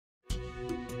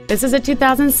This is a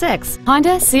 2006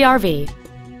 Honda CR-V.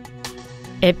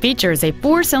 It features a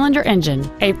 4-cylinder engine,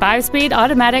 a 5-speed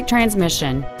automatic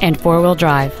transmission, and 4-wheel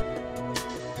drive.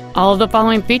 All of the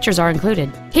following features are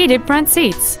included: heated front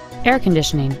seats, air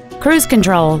conditioning, cruise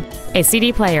control, a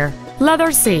CD player,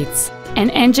 leather seats, an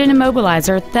engine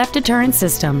immobilizer theft deterrent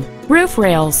system, roof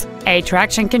rails, a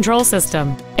traction control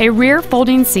system, a rear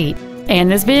folding seat, and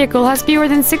this vehicle has fewer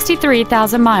than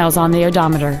 63,000 miles on the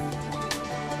odometer.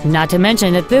 Not to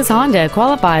mention that this Honda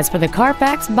qualifies for the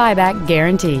Carfax buyback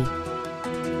guarantee.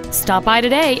 Stop by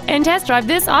today and test drive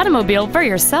this automobile for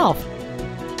yourself.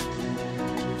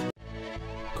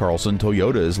 Carlson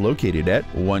Toyota is located at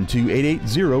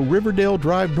 12880 Riverdale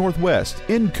Drive Northwest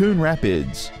in Coon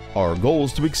Rapids. Our goal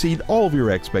is to exceed all of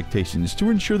your expectations to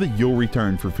ensure that you'll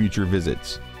return for future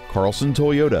visits. Carlson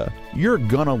Toyota, you're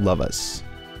gonna love us.